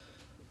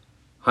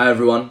Hi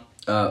everyone,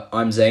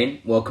 I'm Zane.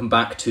 Welcome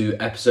back to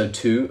episode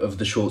 2 of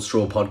the Short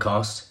Straw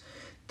podcast.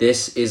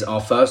 This is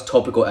our first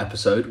topical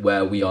episode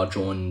where we are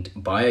joined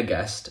by a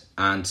guest,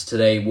 and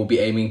today we'll be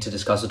aiming to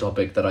discuss a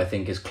topic that I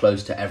think is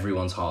close to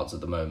everyone's hearts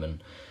at the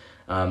moment.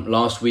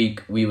 Last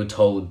week we were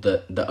told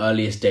that the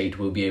earliest date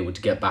we'll be able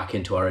to get back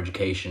into our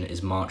education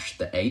is March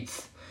the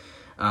 8th,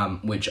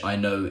 which I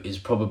know is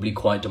probably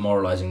quite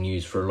demoralising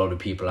news for a lot of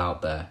people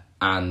out there.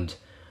 And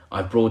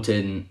I've brought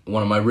in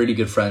one of my really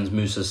good friends,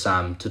 Musa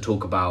Sam, to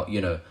talk about,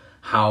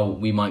 how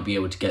we might be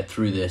able to get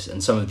through this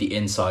and some of the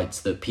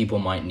insights that people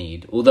might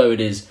need, although it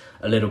is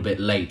a little bit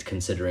late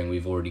considering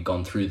we've already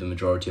gone through the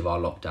majority of our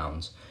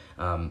lockdowns.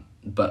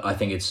 But I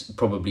think it's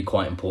probably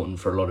quite important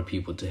for a lot of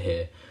people to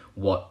hear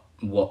what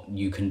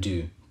you can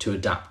do to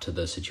adapt to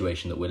the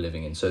situation that we're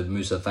living in. So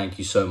Musa, thank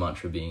you so much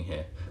for being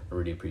here. I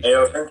really appreciate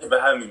it. Thank you for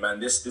having me, man.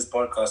 This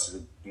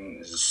podcast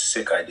is a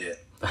sick idea.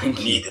 Thank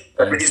you. Needed.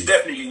 It's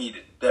definitely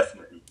needed.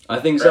 Definitely. I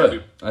think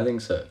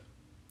so.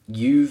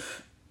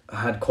 You've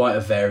had quite a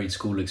varied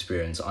school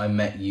experience. I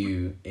met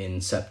you in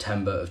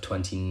September of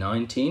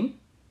 2019.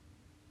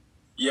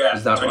 Yeah.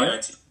 Is that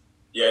 2019.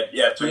 right?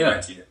 Yeah,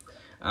 2019. Yeah.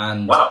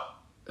 And wow.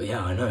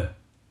 Yeah, I know.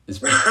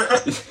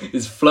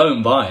 It's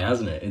flown by,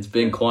 hasn't it? It's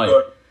been quite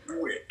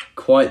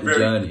the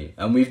journey.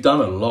 And we've done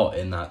a lot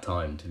in that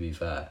time, to be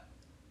fair.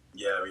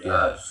 Yeah, we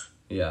have.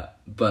 Yeah.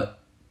 But,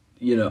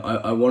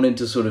 I wanted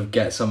to sort of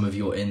get some of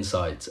your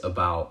insights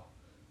about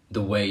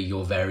the way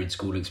your varied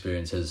school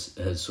experience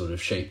has sort of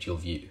shaped your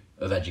view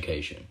of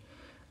education,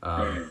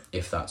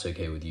 if that's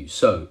okay with you.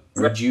 So,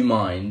 would you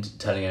mind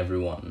telling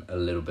everyone a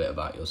little bit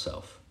about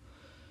yourself?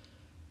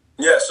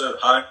 Yeah, so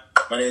hi,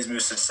 my name is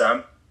Musa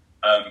Sam.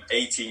 I'm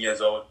 18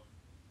 years old,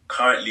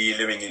 currently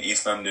living in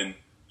East London,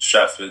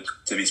 Stratford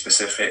to be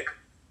specific,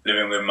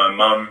 living with my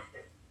mum,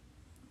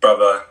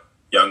 brother,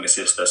 younger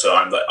sister, so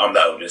I'm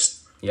the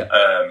oldest. Yeah.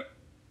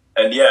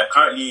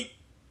 Currently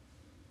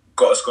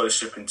got a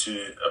scholarship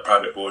into a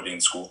private boarding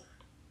school,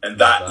 and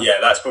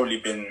that's probably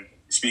been,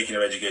 speaking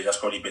of education, that's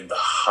probably been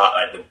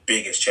the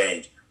biggest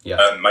change.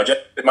 Yeah. My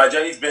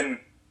journey's been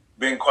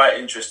quite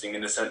interesting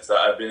in the sense that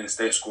I've been in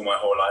state school my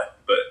whole life,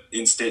 but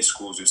in state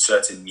schools with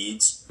certain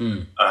needs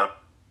that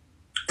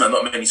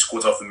not many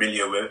schools are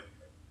familiar with.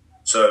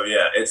 So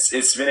yeah,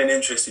 it's been an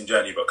interesting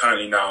journey, but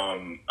currently now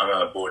I'm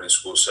at a boarding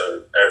school,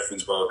 so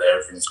everything's well there,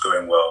 everything's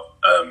going well.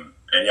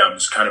 And yeah, I'm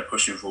just kind of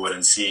pushing forward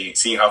and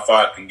seeing how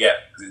far I can get.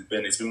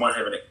 Because it's been one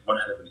hell of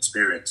an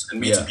experience, and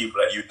meeting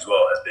people like you as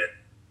well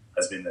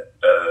has been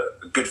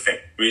a good thing,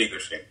 really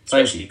good thing,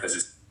 especially because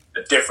it's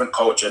a different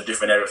culture,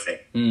 different everything.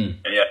 And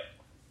yeah.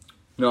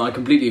 No, I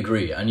completely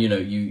agree. And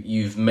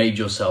you've made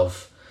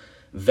yourself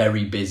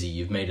very busy.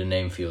 You've made a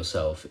name for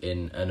yourself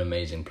in an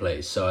amazing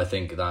place. So I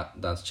think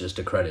that's just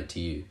a credit to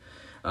you.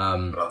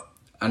 And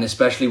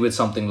especially with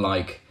something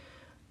like,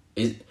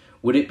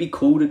 would it be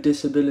called a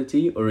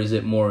disability, or is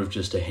it more of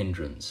just a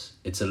hindrance?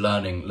 It's a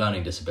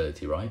learning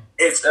disability, right?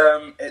 It's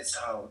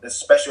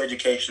special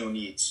educational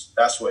needs.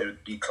 That's what it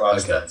would be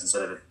classed as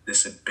instead of a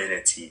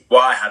disability.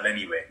 Well, I have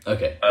anyway.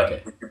 Okay.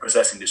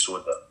 Processing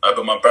disorder.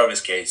 But my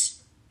brother's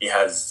case,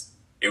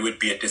 it would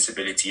be a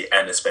disability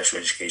and a special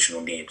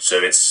educational need.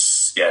 So it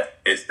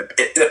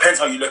depends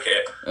how you look at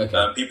it.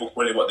 Okay. People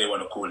call it what they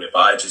want to call it, but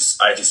I just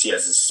see it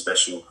as a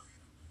special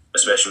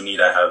need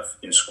I have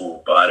in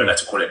school, but I don't like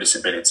to call it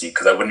disability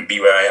because I wouldn't be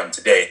where I am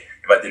today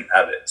if I didn't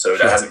have it. So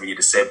that hasn't really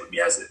disabled me,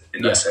 has it?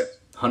 In that sense.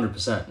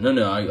 100%.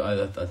 No,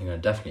 I think I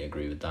definitely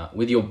agree with that.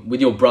 With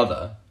your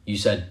brother, you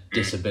said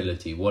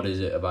disability. What is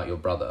it about your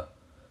brother?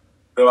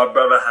 So my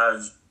brother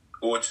has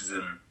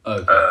autism.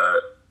 Okay.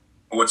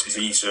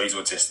 He's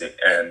autistic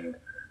and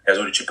has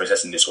auditory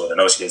processing disorder. And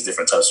obviously there's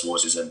different types of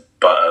autism,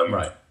 but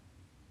right.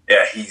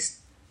 Yeah, his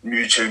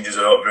mood changes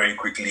a lot very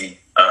quickly.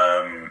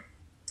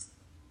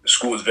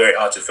 School is very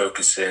hard to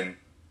focus on.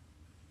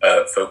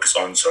 It's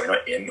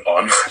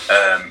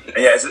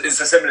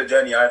a similar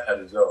journey I've had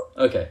as well.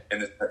 Okay. In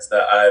the sense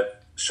that I've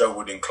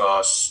struggled in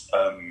class,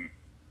 and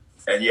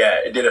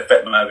it did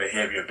affect my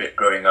behaviour a bit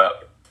growing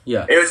up.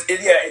 Yeah.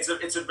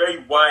 It's a very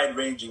wide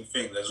ranging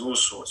thing. There's all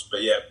sorts,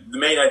 but yeah, the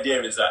main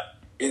idea is that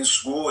in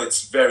school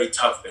it's very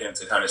tough for him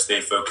to kind of stay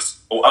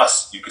focused, or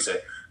us, you could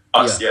say,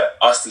 us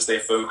to stay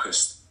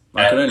focused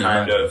and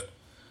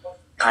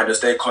kind of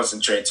stay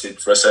concentrated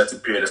for a certain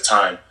period of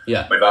time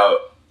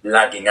without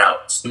lagging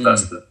out.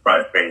 That's the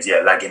right phrase.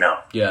 Yeah, lagging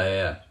out.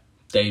 Yeah.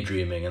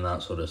 Daydreaming and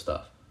that sort of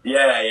stuff.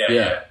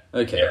 Yeah.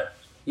 Okay.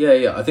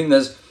 Yeah. I think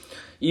there's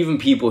even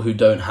people who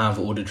don't have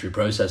auditory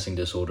processing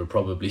disorder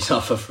probably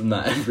suffer from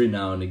that every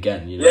now and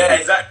again. Yeah,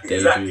 exactly.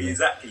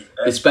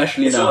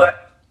 Especially it's now.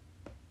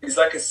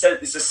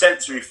 It's a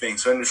sensory thing.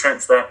 So in the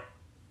sense that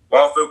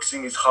while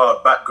focusing is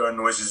hard, background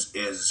noise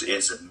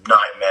is a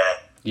nightmare.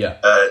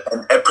 Yeah.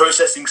 And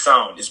processing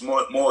sound is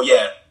more.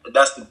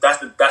 That's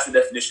the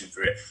definition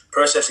for it.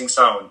 Processing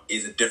sound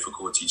is a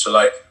difficulty. So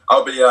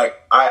I'll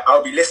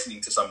be listening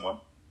to someone,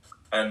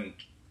 and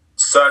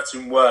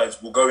certain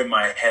words will go in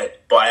my head,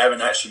 but I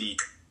haven't actually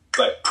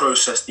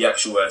processed the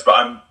actual words. But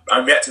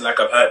I'm reacting like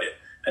I've heard it,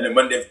 and then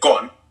when they've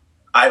gone,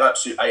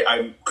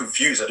 I'm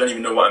confused. I don't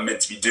even know what I'm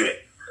meant to be doing.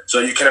 So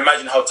you can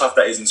imagine how tough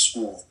that is in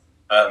school.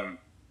 And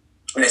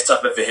it's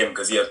tougher for him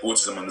because he has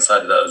autism on the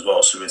side of that as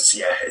well. So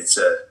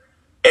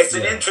it's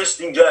an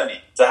interesting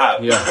journey to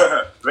have.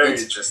 Yeah. Very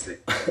interesting.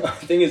 I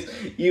think it's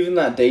even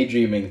that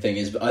daydreaming thing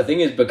I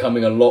think is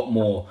becoming a lot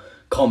more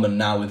common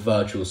now with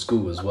virtual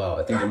school as well.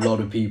 I think a lot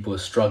of people are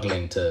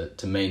struggling to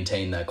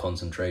maintain their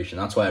concentration.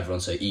 That's why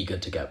everyone's so eager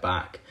to get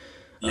back.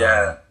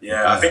 Yeah.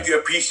 I think you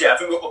appreciate.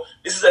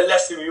 This is a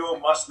lesson we all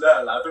must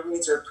learn. Like, I think we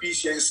need to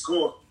appreciate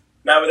school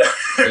now.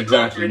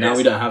 Exactly. Now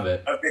we don't have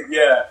it. I think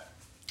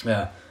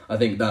yeah. I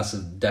think that's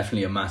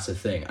definitely a massive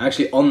thing.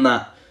 Actually, on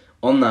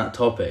that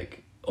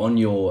topic, on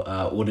your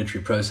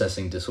auditory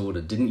processing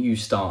disorder, didn't you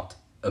start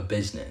a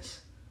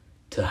business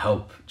to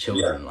help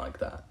children like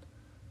that?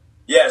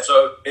 Yeah,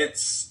 so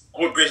it's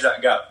called Bridge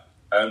That Gap.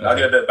 I'll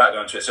give a bit of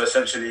background to it. So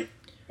essentially,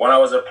 when I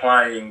was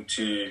applying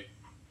to...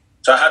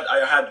 So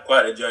I had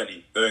quite a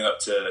journey going up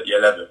to year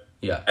 11.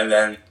 Yeah. And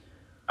then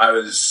I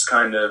was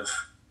kind of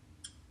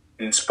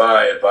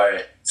inspired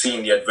by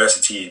seeing the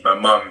adversity my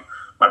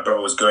brother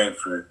was going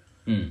through.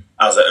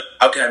 I was like,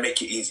 how can I make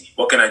it easy?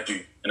 What can I do?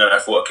 And then I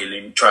thought, okay,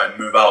 let me try and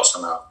move out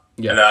somehow.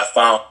 Yeah. And then I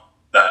found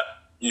that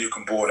you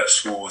can board at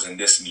schools and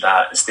this and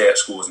that and stay at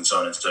schools and so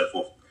on and so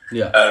forth.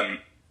 Yeah.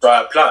 So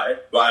I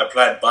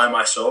applied by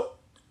myself.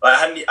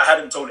 I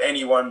hadn't told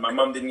anyone. My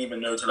mum didn't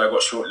even know till I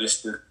got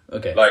shortlisted.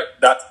 Okay. Like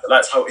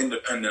that's how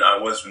independent I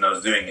was when I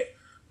was doing it.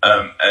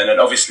 And then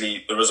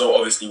obviously the result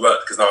obviously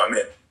worked because now I'm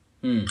in.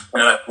 And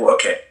then I thought,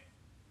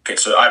 okay,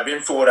 so I've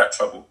been through all that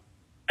trouble,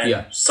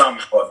 and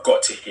somehow I've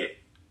got to here.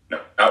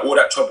 Now all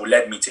that trouble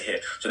led me to here.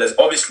 So there's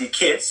obviously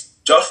kids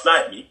just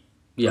like me,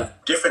 with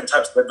different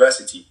types of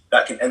adversity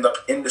that can end up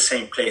in the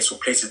same place or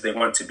places they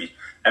want to be.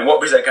 And what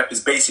Bridge That Gap is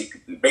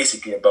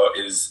basically about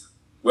is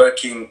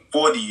working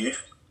for the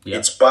youth. Yeah.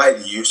 It's by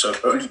the youth, so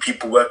only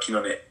people working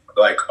on it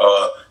like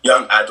are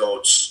young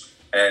adults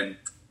and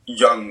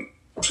young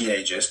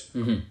teenagers,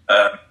 and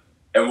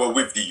we're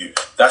with the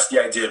youth. That's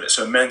the idea of it.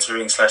 So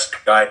mentoring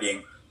 /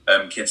 guiding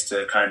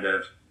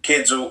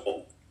kids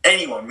or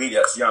anyone really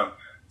that's young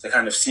to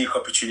kind of seek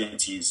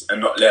opportunities and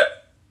not let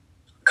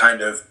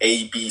kind of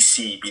A, B,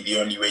 C be the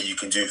only way you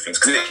can do things.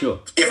 Because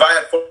if I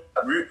had followed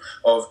that route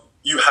of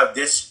you have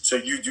this, so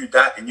you do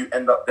that, and you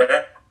end up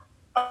there,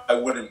 I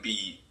wouldn't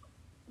be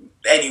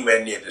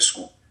anywhere near the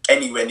school,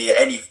 anywhere near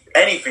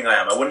anything I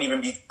am. I wouldn't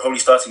even be probably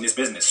starting this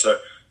business. So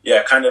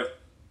yeah, kind of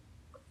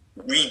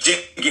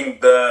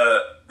rejigging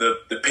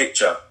the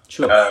picture,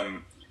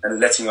 and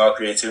letting our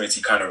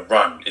creativity kind of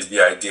run is the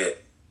idea.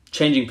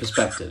 Changing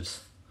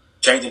perspectives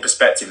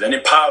and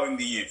empowering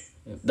the youth.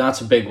 That's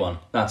a big one.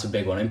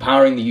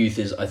 Empowering the youth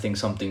is, I think,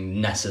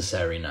 something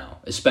necessary now.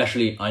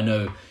 Especially, I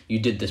know you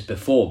did this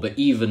before, but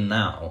even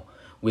now,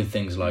 with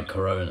things like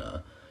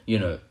Corona,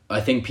 I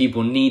think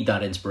people need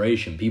that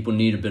inspiration. People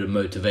need a bit of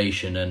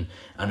motivation and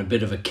a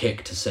bit of a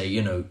kick to say,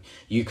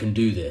 you can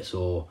do this,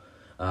 or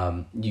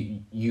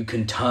you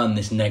can turn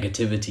this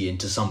negativity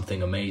into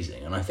something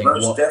amazing. And I think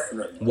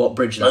what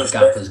Bridge That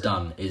Gap has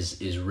done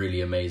is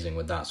really amazing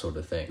with that sort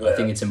of thing. Yeah. I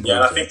think it's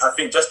important. Yeah, I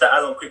think just to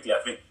add on quickly, I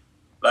think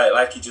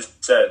like you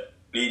just said,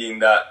 needing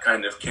that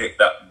kind of kick,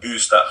 that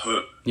boost, that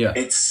hook. Yeah.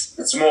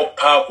 It's more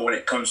powerful when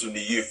it comes from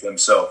the youth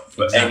themselves,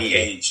 for any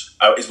age,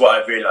 is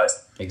what I've realised.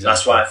 Exactly.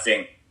 That's why I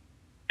think,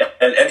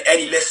 and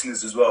any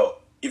listeners as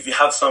well, if you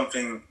have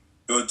something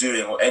you're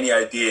doing or any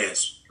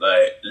ideas,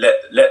 like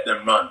let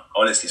them run,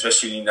 honestly,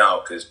 especially now,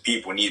 because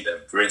people need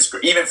them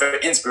even for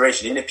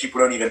inspiration. Even if people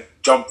don't even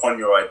jump on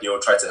your idea or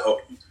try to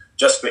help you,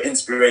 just for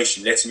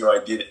inspiration, letting your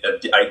idea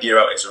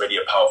out is already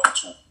a powerful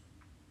tool.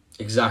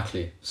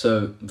 Exactly.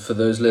 So for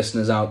those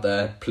listeners out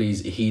there,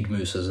 please heed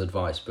Musa's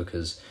advice,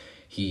 because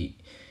he's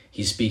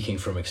speaking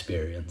from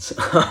experience.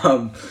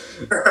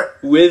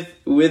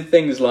 With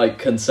things like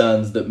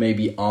concerns that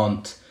maybe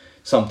aren't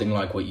something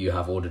like what you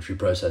have, auditory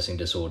processing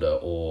disorder,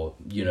 or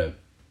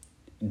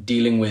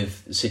dealing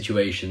with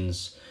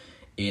situations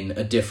in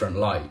a different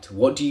light,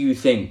 what do you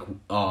think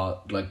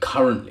are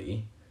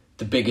currently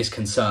the biggest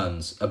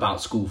concerns about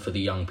school for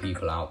the young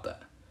people out there,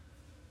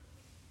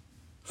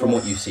 from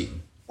what you've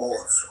seen?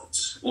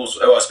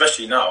 Also,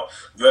 especially now,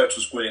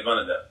 virtual schooling, none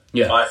of that.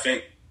 Yeah. I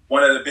think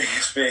one of the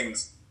biggest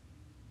things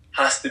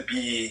has to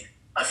be,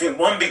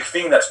 one big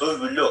thing that's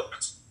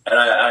overlooked, and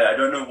I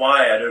don't know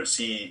why I don't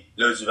see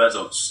loads of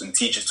adults and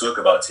teachers talk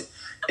about it,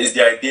 is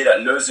the idea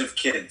that loads of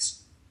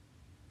kids,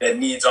 their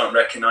needs aren't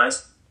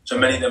recognised. So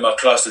many of them are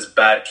classed as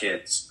bad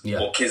kids,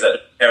 or kids that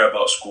don't care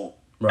about school.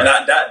 Right.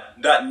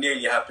 And that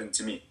nearly happened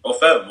to me. Or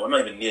furthermore,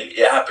 not even nearly,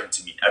 it happened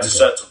to me at a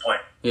certain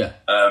point. Yeah.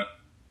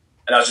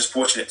 And I was just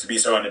fortunate to be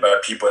surrounded by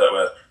people that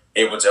were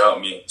able to help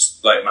me,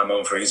 like my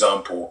mum, for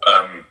example,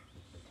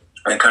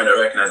 and kind of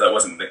recognize that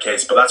wasn't the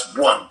case. But that's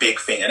one big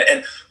thing.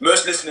 And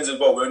most listeners as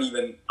well won't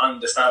even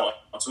understand what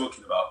I'm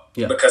talking about,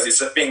 because it's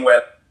a thing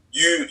where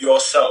you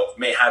yourself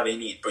may have a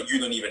need, but you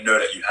don't even know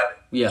that you have it.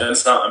 Yeah. Do you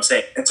understand what I'm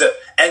saying?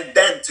 And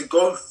then to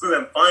go through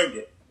and find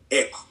it,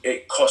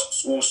 it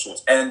costs all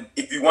sorts. And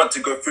if you want to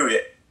go through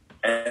it,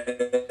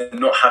 and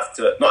not have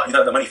to, not you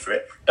don't have the money for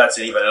it, that's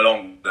an even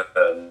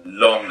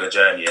longer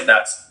journey, and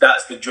that's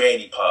the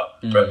draining part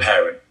for a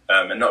parent.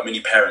 And not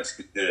many parents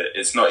could do it.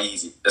 It's not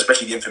easy,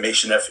 especially the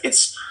information. I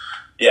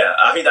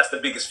think that's the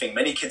biggest thing.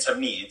 Many kids have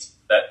needs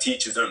that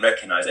teachers don't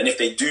recognize, and if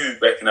they do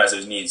recognize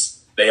those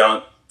needs, they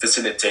aren't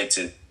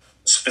facilitating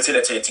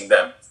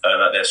them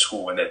at their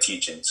school when they're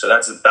teaching. So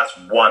that's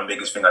one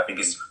biggest thing I think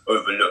is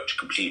overlooked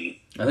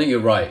completely. I think you're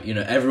right. You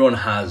know, everyone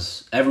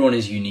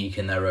is unique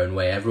in their own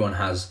way. Everyone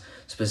has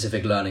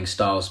specific learning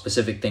styles,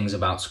 specific things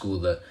about school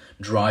that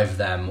drive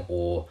them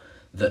or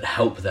that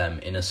help them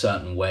in a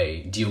certain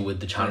way deal with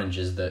the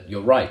challenges that,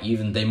 you're right,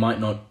 even they might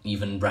not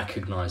even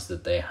recognize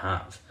that they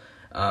have.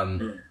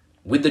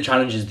 With the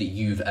challenges that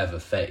you've ever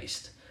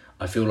faced,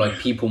 I feel like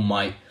people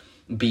might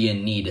be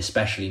in need,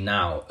 especially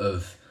now,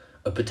 of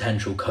a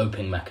potential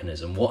coping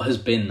mechanism. What has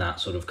been that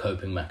sort of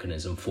coping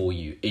mechanism for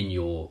you in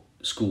your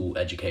school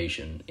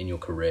education, in your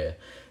career,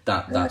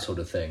 that sort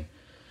of thing?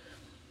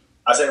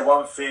 I say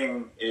one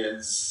thing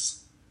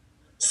is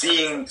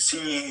seeing.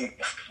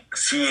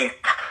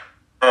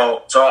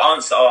 Oh, so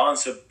I'll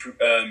answer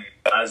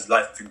as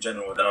life in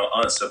general, then I'll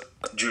answer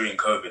during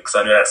COVID, because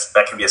I know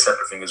that can be a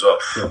separate thing as well.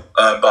 Sure.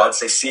 But I'd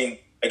say seeing,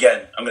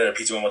 again, I'm going to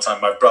repeat it one more time,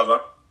 my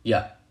brother,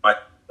 and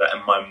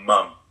my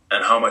mum,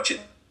 and how much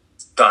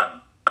it's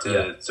done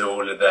to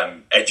all of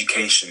them,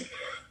 education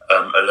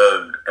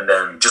alone, and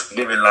then just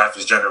living life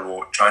as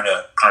general, trying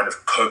to kind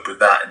of cope with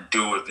that and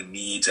deal with the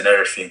needs and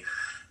everything.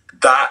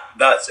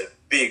 That's a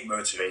big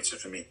motivator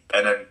for me.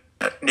 And then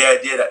the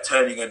idea that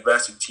turning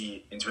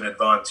adversity into an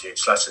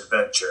advantage /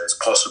 adventure is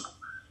possible.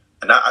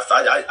 And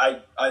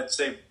I'd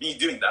say me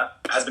doing that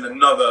has been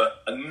another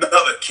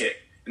kick,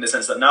 in the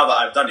sense that now that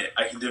I've done it,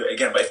 I can do it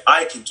again. But if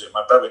I can do it,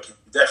 my brother can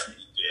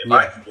definitely do it. If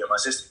I can do it, my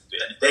sister can do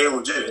it. And if they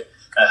all do it,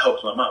 that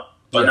helps my mum.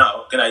 But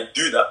now, can I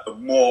do that for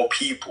more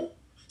people?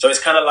 So it's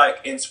kind of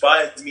like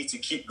inspires me to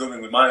keep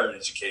going with my own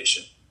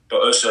education,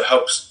 but also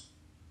helps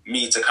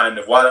me to kind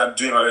of, while I'm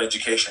doing my own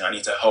education, I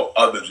need to help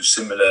others with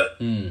similar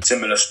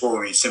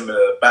stories,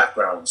 similar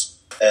backgrounds.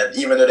 And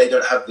even though they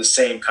don't have the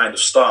same kind of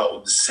start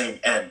or the same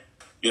end,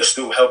 you're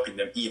still helping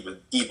them either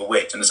way. Do you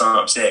understand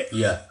what I'm saying?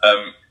 Yeah.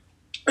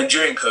 And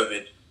during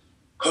COVID,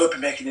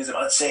 coping mechanism,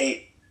 I'd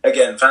say,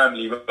 again,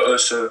 family, but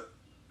also,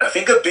 I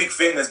think a big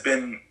thing has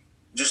been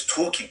just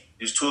talking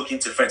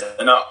to friends.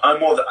 And now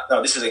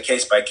this is a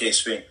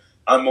case-by-case thing.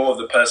 I'm more of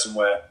the person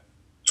where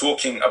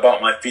talking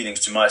about my feelings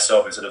to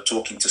myself instead of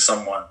talking to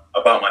someone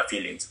about my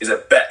feelings is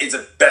I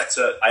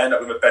end up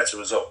with a better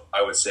result,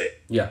 I would say.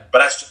 Yeah. But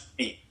that's just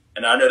me.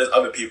 And I know there's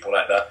other people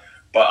like that,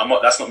 but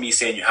that's not me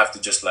saying you have to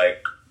just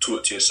like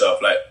talk to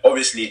yourself. Like,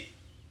 obviously,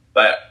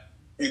 like,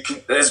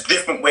 there's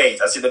different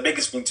ways. I'd say the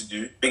biggest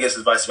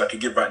advice I could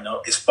give right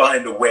now is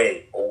find a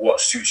way or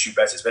what suits you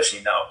best,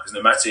 especially now. Because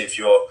no matter if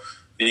you're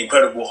the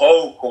Incredible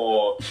Hulk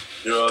or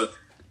you're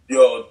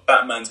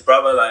Batman's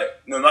brother, like,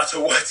 no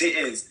matter what it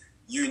is,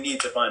 you need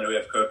to find a way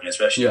of coping,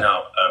 especially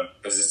now,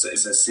 because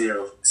it's a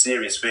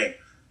serious thing.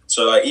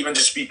 So, like, even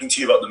just speaking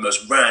to you about the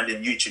most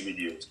random YouTube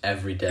videos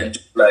every day, and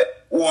just, like,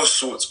 all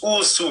sorts.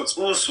 Yeah.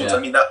 I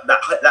mean,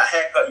 that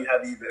haircut you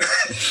have, even.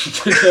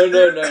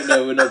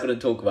 No, we're not going to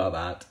talk about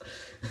that.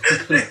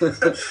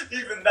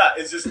 Even that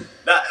is just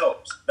that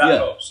helps. That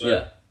helps.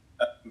 So,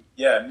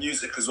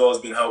 music as well has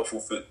been helpful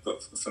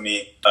for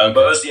me. But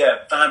also,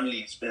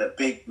 family's been a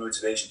big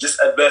motivation.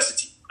 Just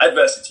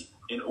adversity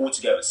in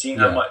altogether. Seeing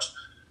how much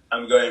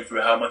I'm going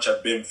through, how much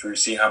I've been through,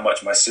 seeing how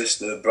much my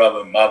sister,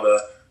 brother, mother,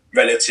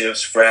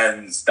 relatives,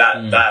 friends,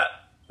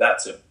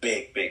 that's a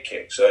big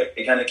kick. So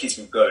it kind of keeps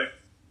me going.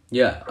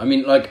 Yeah, I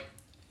mean, like,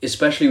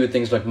 especially with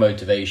things like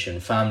motivation,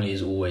 family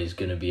is always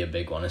going to be a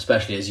big one,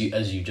 especially as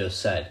you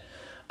just said.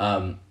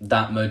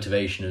 That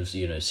motivation of,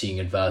 seeing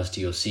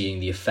adversity or seeing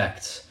the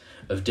effects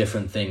of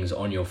different things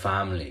on your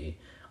family,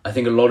 I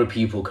think a lot of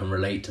people can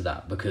relate to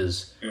that,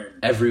 because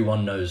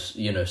everyone knows,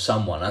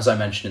 someone, as I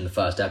mentioned in the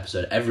first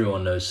episode,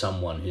 everyone knows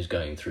someone who's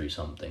going through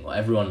something, or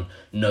everyone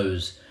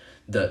knows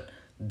that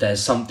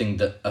there's something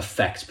that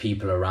affects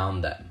people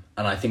around them.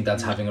 And I think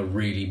that's having a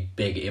really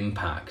big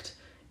impact,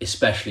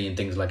 especially in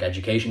things like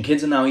education.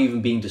 Kids are now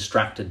even being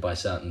distracted by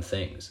certain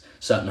things,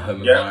 certain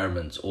home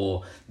environments,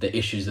 or the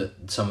issues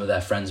that some of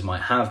their friends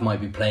might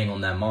be playing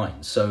on their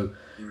minds. So,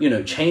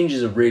 change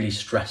is a really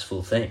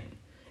stressful thing.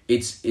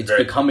 It's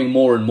becoming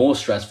more and more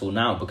stressful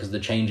now because the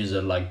changes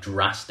are like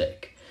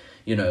drastic,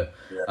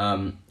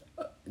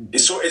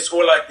 It's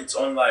all like it's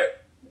on like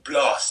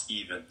blast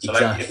even. So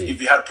exactly. Like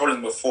if you had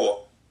problems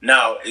before,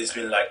 now it's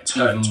been like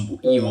turned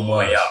even all the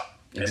way up,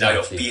 and now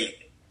you're feeling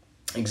it.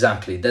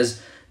 Exactly. There's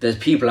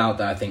people out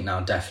there, I think now,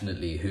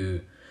 definitely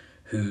who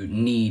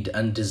need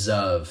and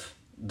deserve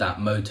that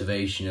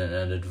motivation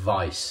and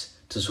advice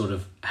to sort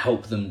of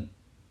help them,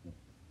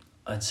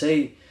 I'd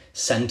say,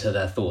 center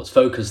their thoughts,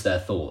 focus their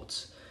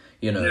thoughts.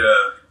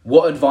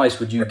 What advice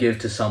would you give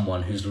to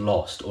someone who's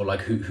lost, or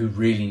like who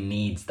really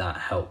needs that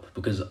help?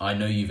 Because I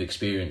know you've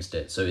experienced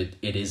it, so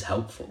it is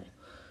helpful.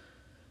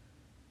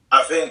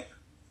 I think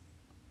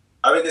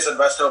this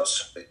advice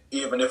helps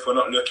even if we're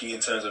not looking in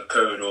terms of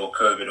COVID or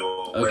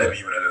whatever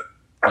you want to look.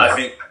 I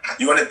think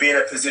you want to be in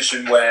a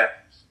position where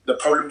the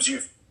problems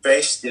you've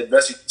faced, the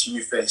adversity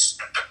you face,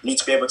 you need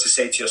to be able to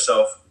say to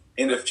yourself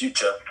in the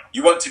future,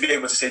 you want to be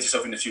able to say to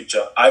yourself in the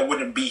future, I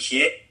wouldn't be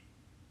here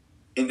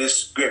in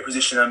this great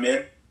position I'm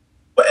in,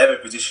 whatever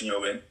position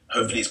you're in,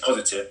 hopefully it's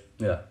positive.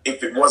 Yeah.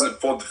 If it wasn't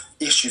for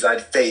the issues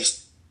I'd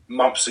faced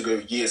months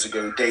ago, years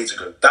ago, days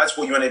ago, that's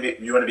what you want to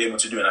be able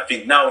to do. And I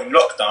think now in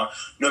lockdown,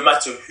 no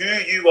matter who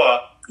you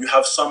are, you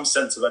have some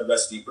sense of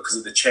adversity because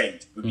of the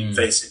change we've been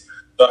facing.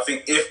 So I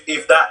think if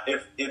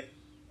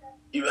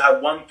you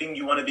have one thing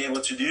you want to be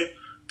able to do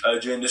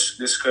during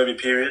this COVID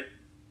period,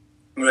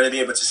 you want to be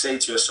able to say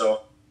to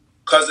yourself,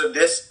 because of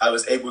this, I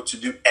was able to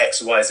do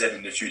X, Y, Z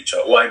in the future,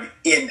 or I'm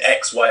in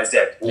X, Y, Z,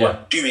 or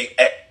I'm doing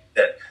X,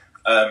 Z.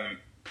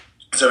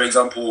 So, for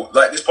example,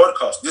 like this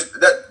podcast,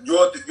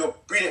 you're a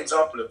brilliant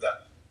example of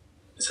that.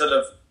 Instead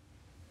of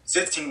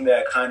sitting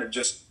there kind of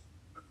just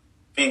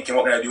thinking,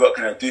 what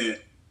can I do,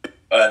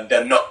 and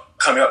then not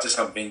coming up to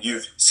something,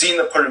 you've seen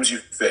the problems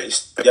you've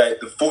faced,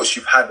 the thoughts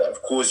you've had that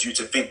have caused you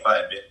to think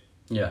quite a bit.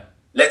 Yeah.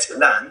 Let it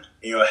land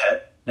in your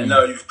head, and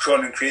now you've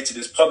gone and created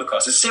this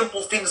podcast. It's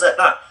simple things like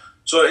that.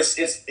 So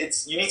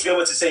it's you need to be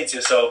able to say to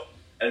yourself,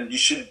 and you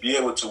should be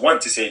able to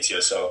want to say to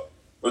yourself,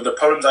 with the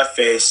problems I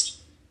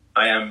faced,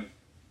 I am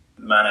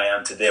the man I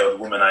am today, or the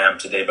woman I am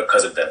today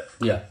because of them.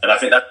 Yeah. And I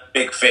think that's a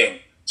big thing,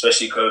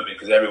 especially COVID,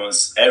 because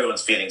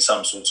everyone's feeling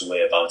some sort of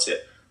way about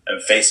it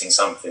and facing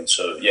something.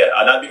 So yeah,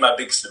 and that'd be my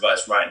biggest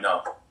advice right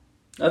now.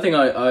 I think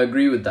I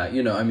agree with that.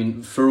 You know, I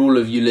mean, for all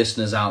of you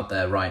listeners out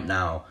there right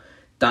now,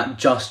 that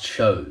just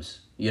shows,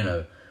 you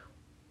know,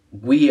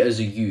 we as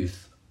a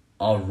youth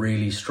are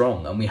really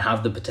strong and we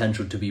have the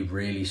potential to be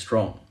really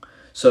strong.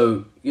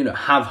 So, you know,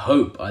 have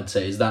hope, I'd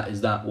say. Is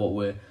that what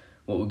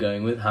we're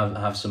going with?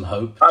 Have some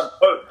hope. Have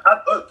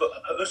hope, but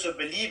also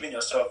believe in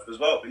yourself as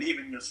well. Believe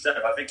in yourself.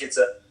 I think it's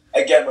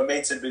again, we're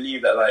made to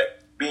believe that, like,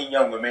 being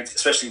young, we're made to,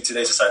 especially in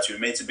today's society, we're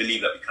made to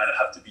believe that we kind of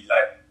have to be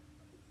like,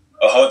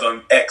 oh, hold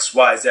on, X,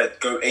 Y, Z,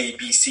 go A,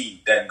 B,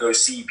 C, then go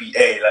C, B,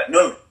 A. Like,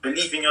 no,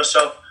 believe in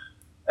yourself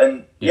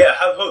and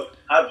have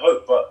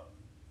hope, but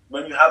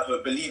when you have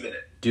hope, believe in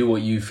it. Do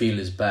what you feel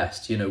is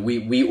best. You know,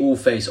 we all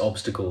face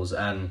obstacles,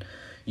 and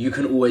you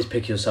can always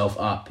pick yourself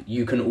up.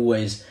 You can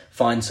always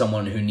find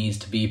someone who needs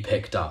to be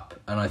picked up.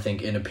 And I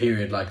think in a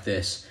period like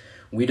this,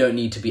 we don't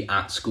need to be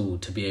at school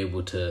to be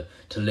able to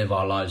live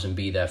our lives and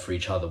be there for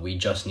each other. We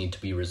just need to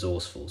be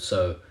resourceful.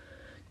 So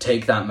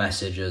take that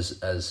message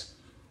as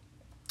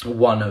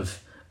one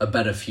of a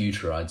better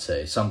future, I'd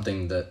say.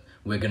 Something that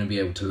we're going to be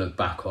able to look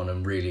back on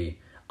and really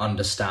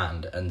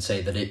understand and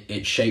say that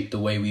it shaped the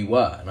way we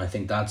were. And I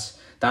think that's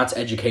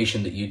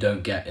education that you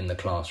don't get in the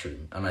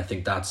classroom. And I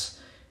think that's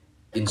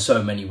in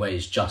so many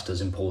ways just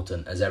as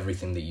important as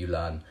everything that you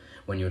learn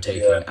when you're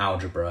taking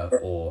algebra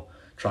or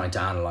trying to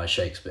analyse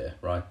Shakespeare,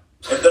 right?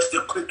 And just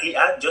to quickly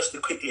add,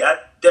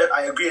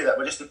 I agree with that,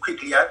 but just to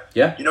quickly add,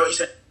 you know what you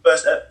said,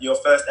 your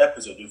first ever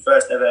episode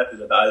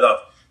that I love,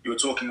 you were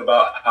talking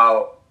about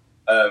how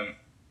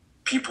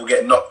people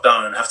get knocked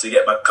down and have to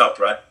get back up,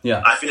 right?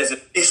 Yeah. I feel as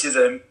if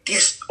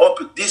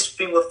this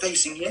thing we're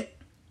facing here,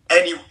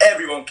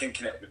 everyone can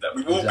connect with that.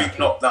 We've all been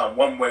knocked down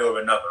one way or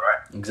another,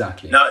 right?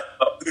 Exactly. Now,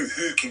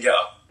 who can get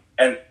up?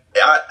 And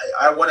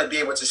I want to be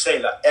able to say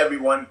that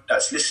everyone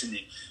that's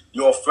listening,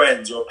 your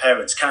friends, your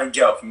parents, can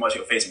get up from what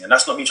you're facing. And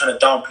that's not me trying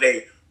to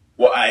downplay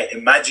what I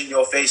imagine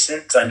you're facing,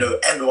 because I know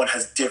everyone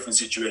has different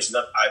situations.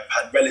 I've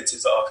had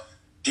relatives that are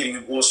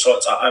dealing with all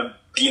sorts. I'm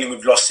dealing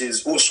with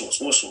losses, all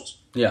sorts.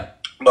 Yeah.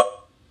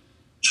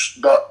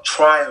 But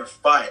try and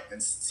fight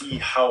and see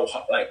how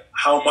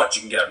much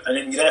you can get up. And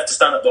then you don't have to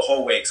stand up the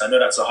whole way, because I know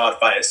that's a hard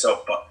fight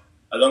itself. But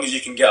as long as you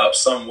can get up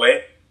some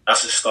way,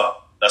 that's a start.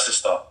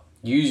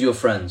 Use your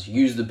friends.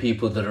 Use the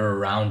people that are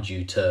around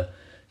you to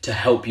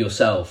help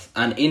yourself.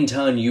 And in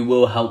turn, you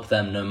will help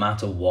them no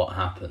matter what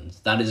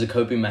happens. That is a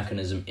coping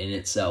mechanism in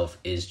itself,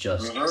 is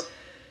just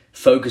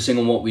focusing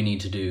on what we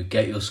need to do.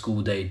 Get your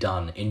school day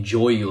done.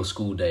 Enjoy your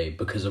school day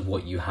because of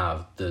what you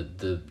have,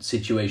 the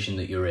situation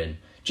that you're in.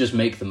 Just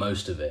make the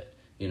most of it.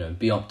 You know,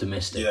 be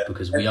optimistic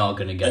because we are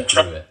going to get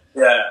through it.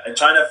 Yeah, and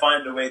trying to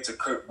find a way to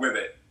cope with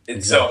it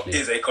itself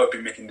is a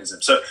coping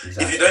mechanism. So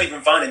if you don't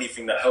even find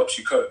anything that helps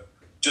you cope,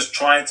 just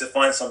trying to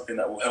find something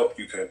that will help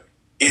you cope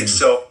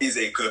itself is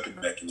a coping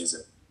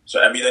mechanism.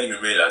 So, and we don't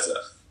even realise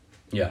that.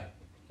 Yeah.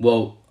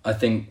 Well, I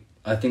think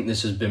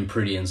this has been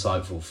pretty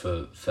insightful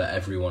for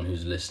everyone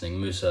who's listening.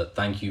 Musa,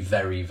 thank you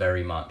very,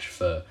 very much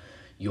for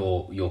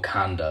your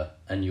candour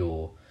and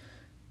your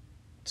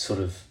sort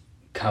of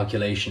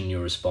calculation in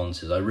your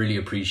responses. I really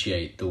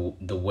appreciate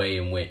the way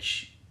in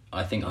which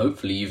I think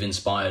hopefully you've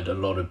inspired a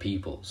lot of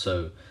people.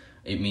 So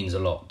it means a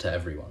lot to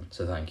everyone.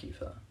 So thank you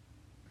for that.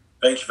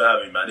 Thank you for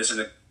having me, man.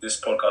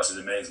 This podcast is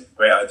amazing.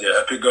 Great idea.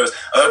 I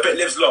hope it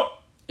lives long.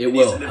 It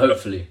will,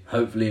 hopefully.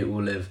 Hopefully it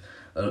will live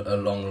a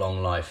long,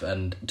 long life.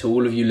 And to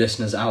all of you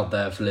listeners out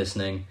there for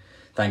listening,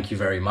 thank you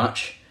very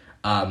much.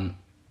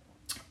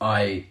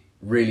 I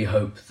really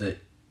hope that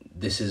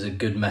this is a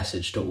good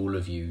message to all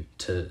of you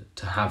to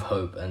have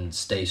hope and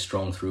stay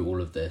strong through all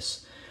of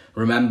this.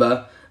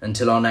 remember,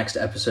 until our next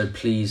episode,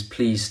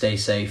 please stay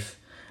safe.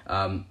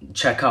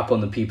 Check up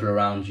on the people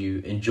around you.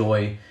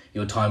 Enjoy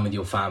your time with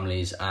your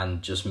families,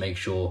 and just make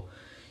sure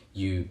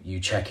you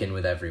check in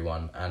with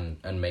everyone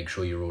and make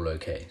sure you're all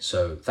okay.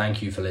 So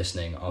thank you for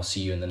listening. I'll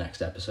see you in the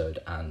next episode,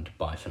 and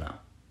bye for now.